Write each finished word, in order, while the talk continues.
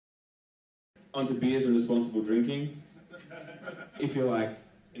onto beers and responsible drinking. If you're like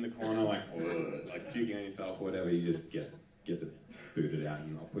in the corner, like puking on yourself or whatever, you just get the booted out,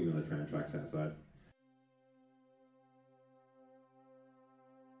 and I'll put you on the tram tracks outside.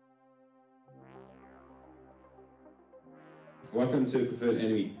 Welcome to Preferred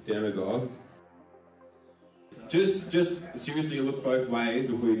Enemy Demagogue. Just seriously look both ways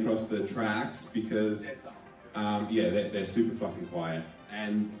before you cross the tracks, because yeah, they're super fucking quiet.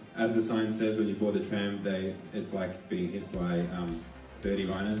 And as the sign says, when you board the tram, it's like being hit by 30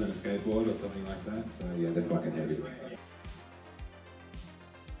 rhinos on a skateboard or something like that. So yeah, they're fucking heavy.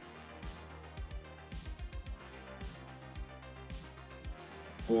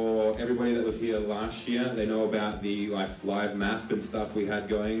 For everybody that was here last year, they know about the live map and stuff we had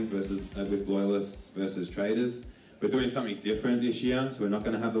going versus with loyalists versus traders. We're doing something different this year, so we're not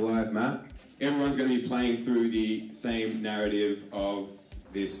going to have the live map. Everyone's going to be playing through the same narrative of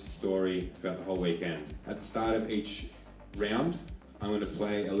this story throughout the whole weekend. At the start of each round, I'm going to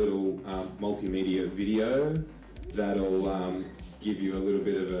play a little multimedia video that'll give you a little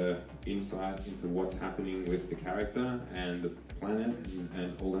bit of an insight into what's happening with the character and the planet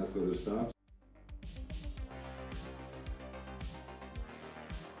and all that sort of stuff.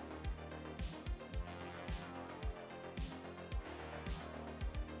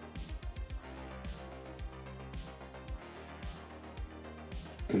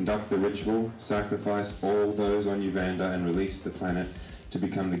 Conduct the ritual, sacrifice all those on Uvanda and release the planet to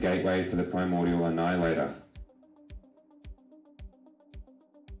become the gateway for the primordial annihilator.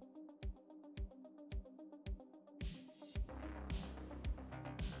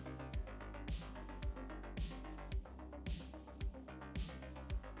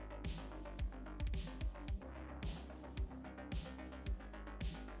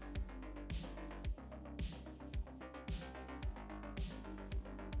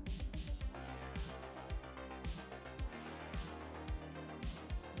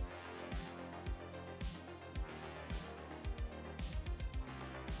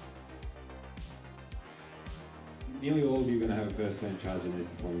 Nearly all of you are going to have a first turn charge in this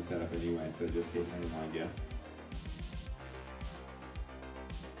deployment setup anyway, so just keep that in mind, yeah?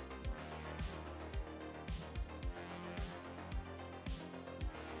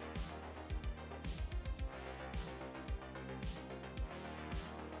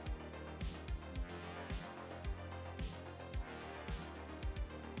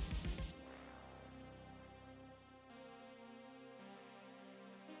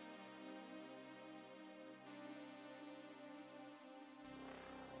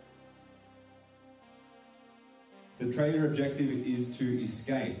 The trader objective is to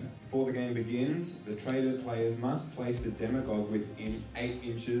escape. Before the game begins, the trader players must place the demagogue within 8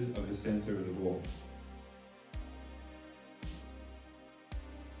 inches of the center of the board.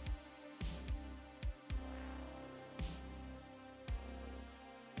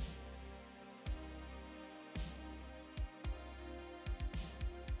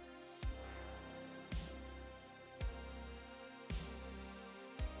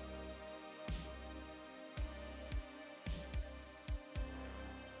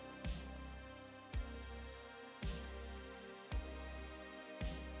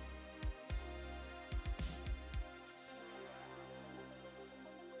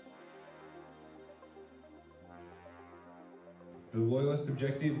 The Loyalist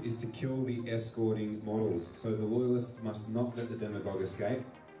objective is to kill the escorting models, so the Loyalists must not let the Demagogue escape.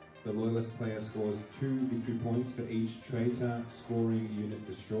 The Loyalist player scores 2 victory points for each traitor scoring unit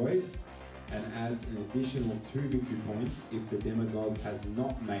destroyed, and adds an additional 2 victory points if the Demagogue has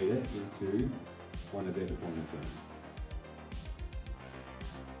not made it into one of their deployment zones.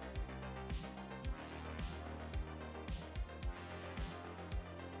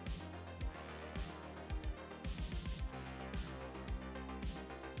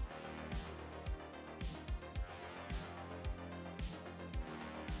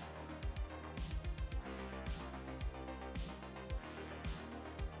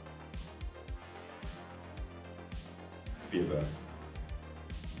 Be about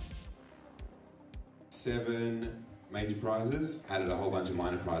 7 major prizes, added a whole bunch of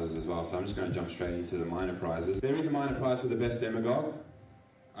minor prizes as well, so I'm just going to jump straight into the minor prizes. There is a minor prize for the best demagogue.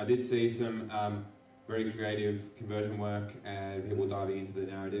 I did see some very creative conversion work and people diving into the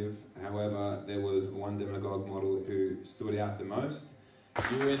narrative. However, there was one demagogue model who stood out the most.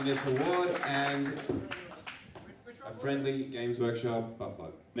 You win this award and a friendly Games Workshop butt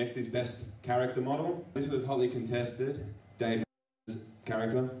plug. Next is best character model. This was hotly contested. Dave's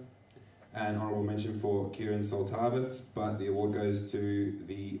character, and honourable mention for Kieran Soltavitz, but the award goes to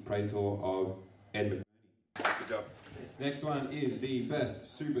the Praetor of Ed McBurney. Good job. Next one is the best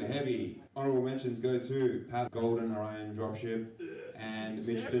super heavy. Honourable mentions go to Pat Golden Orion dropship and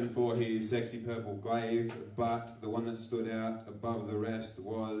Mitchton for his sexy purple glaive, but the one that stood out above the rest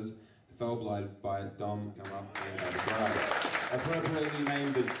was the Fellblight by Dom. Come up and have a prize. Appropriately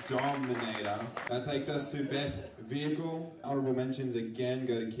named the Dominator. That takes us to best vehicle. Honourable mentions again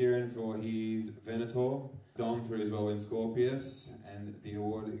go to Kieran for his Venator, Dom for his Whirlwind Scorpius, and the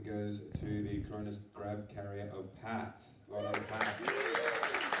award goes to the Cronus Grav Carrier of Pat. Well done, Pat.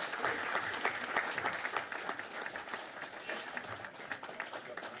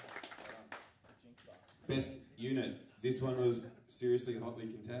 Best unit. This one was seriously hotly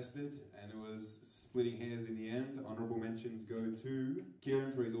contested and it was splitting hairs in the end. Honourable mentions go to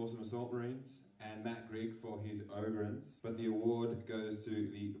Kieran for his awesome Assault Marines and Matt Grigg for his Ogrins. But the award goes to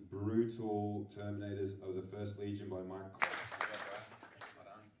the brutal Terminators of the First Legion by Mike.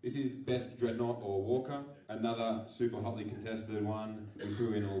 This is Best Dreadnought or Walker. Another super hotly contested one. We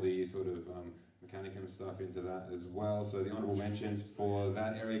threw in all the sort of Mechanicum stuff into that as well. So the honourable mentions for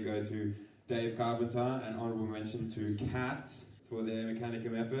that area go to Dave Carpenter, and honourable mention to Cat for their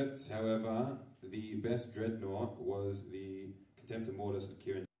Mechanicum efforts. However, the best Dreadnought was the Contemptor Mortis of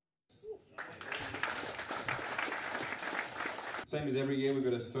Kieran. Same as every year, we've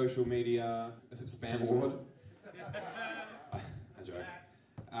got a social media spam award. A joke.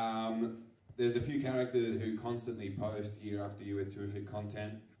 There's a few characters who constantly post year after year with terrific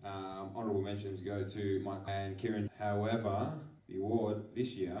content. Honourable mentions go to Mike and Kieran. However, the award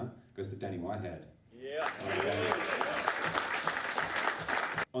this year goes to Danny Whitehead. Yeah.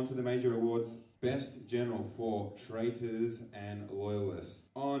 On to the major awards. Best General for Traitors and Loyalists.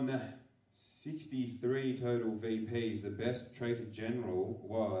 On 63 total VPs, the best Traitor General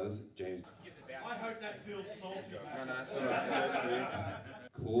was James. I hope that feels salty. No, it's alright.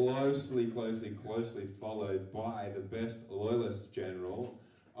 Closely followed by the best Loyalist General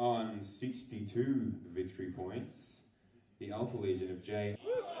on 62 victory points, the Alpha Legion of J.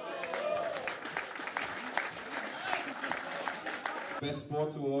 Best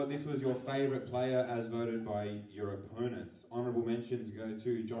Sports Award, this was your favourite player as voted by your opponents. Honourable mentions go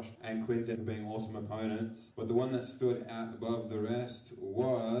to Josh and Clinton for being awesome opponents, but the one that stood out above the rest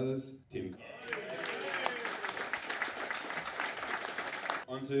was Tim.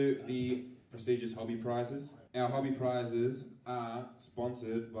 Onto the prestigious hobby prizes. Our hobby prizes are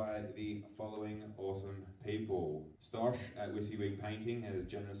sponsored by the following awesome people. Stosh at WYSIWYG Painting has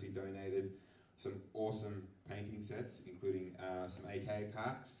generously donated some awesome painting sets, including some AK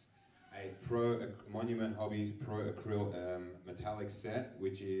packs, a Monument Hobbies Pro Acryl metallic set,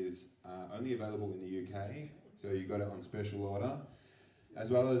 which is only available in the UK, so you got it on special order,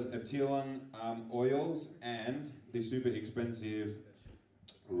 as well as Epsilon oils and the super expensive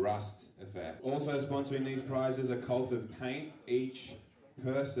Rust Effect. Also sponsoring these prizes are Cult of Paint. Each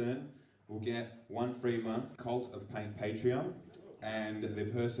person will get 1 free month Cult of Paint Patreon, and the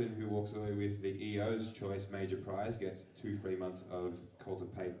person who walks away with the EO's Choice Major Prize gets 2 free months of Cult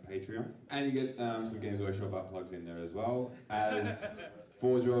of Paint Patreon. And you get some Games Workshop butt plugs in there as well as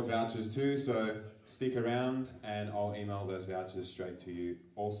Forge World vouchers too, so stick around and I'll email those vouchers straight to you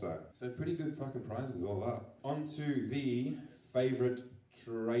also. So pretty good fucking prizes all up. On to the favourite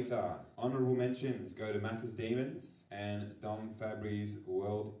Traitor. Honourable mentions go to Macca's Demons and Dom Fabry's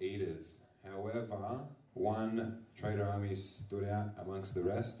World Eaters. However, one traitor army stood out amongst the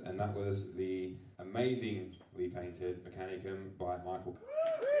rest, and that was the amazingly painted Mechanicum by Michael.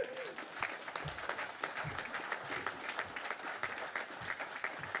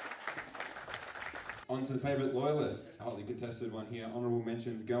 On to the favourite loyalist, hotly contested one here. Honourable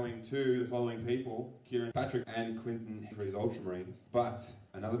mentions going to the following people: Kieran, Patrick and Clinton for his Ultramarines. But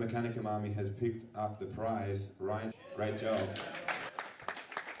another Mechanicum army has picked up the prize. Ryan, great job.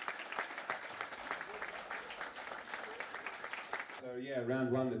 So yeah,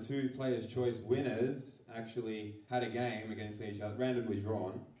 round one, the 2 players' choice winners actually had a game against each other, randomly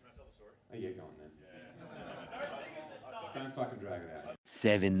drawn. Can I tell the story? Oh yeah, go on then. Yeah. Just don't fucking drag it out.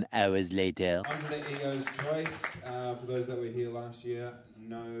 7 hours later. On to the EO's Choice. For those that were here last year,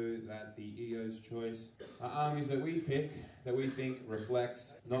 know that the EO's Choice are armies that we pick, that we think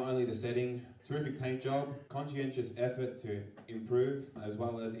reflects not only the setting, terrific paint job, conscientious effort to improve, as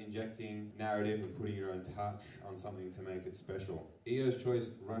well as injecting narrative and putting your own touch on something to make it special. EO's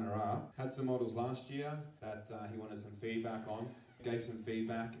Choice runner-up had some models last year that he wanted some feedback on. Gave some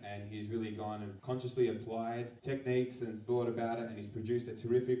feedback, and he's really gone and consciously applied techniques and thought about it, and he's produced a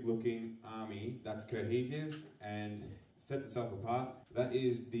terrific looking army that's cohesive and sets itself apart. That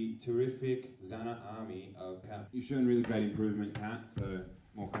is the terrific Xana army of Cat. You've shown really great improvement, Cat, so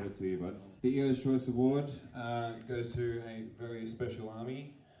more credit to you, bud. The Hero's Choice Award goes to a very special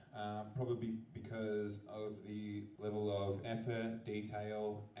army, probably because of the level of effort,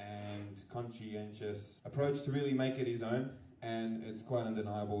 detail, and conscientious approach to really make it his own. And it's quite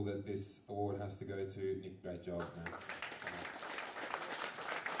undeniable that this award has to go to Nick. Great job, man.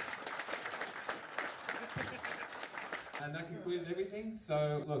 And that concludes everything.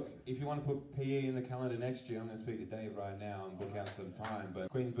 So, look, if you want to put PE in the calendar next year, I'm going to speak to Dave right now and book out some time. But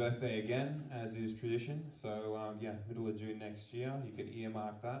Queen's birthday again, as is tradition. So, yeah, middle of June next year, you can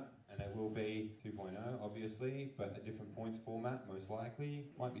earmark that. And it will be 2.0, obviously, but a different points format, most likely.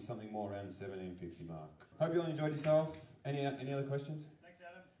 Might be something more around the 1750 mark. Hope you all enjoyed yourself. Any other questions? Thanks,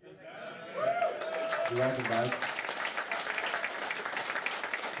 Adam. You're welcome, guys.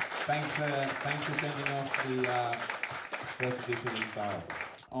 Thanks for sending off the first edition in style.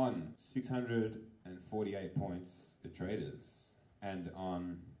 On 648 points, the Traitors, and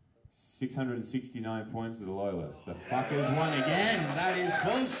on 669 points of the Loyalists. The fuckers won again. That is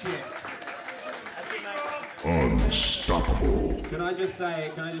bullshit. Unstoppable. Can I just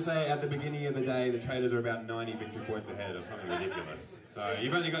say at the beginning of the day, the Traitors are about 90 victory points ahead or something ridiculous. So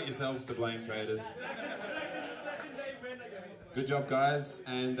you've only got yourselves to blame, Traitors. Good job, guys,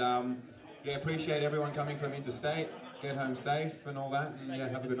 and yeah, appreciate everyone coming from interstate. Get home safe and all that, and yeah,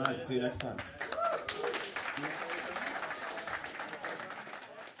 have a good night. See you next time.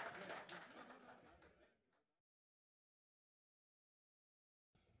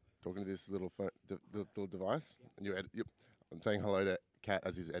 Talking to this little phone, little device, and I'm saying hello to Kat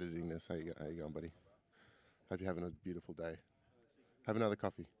as he's editing this. How you going, buddy? Hope you're having a beautiful day. Have another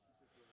coffee.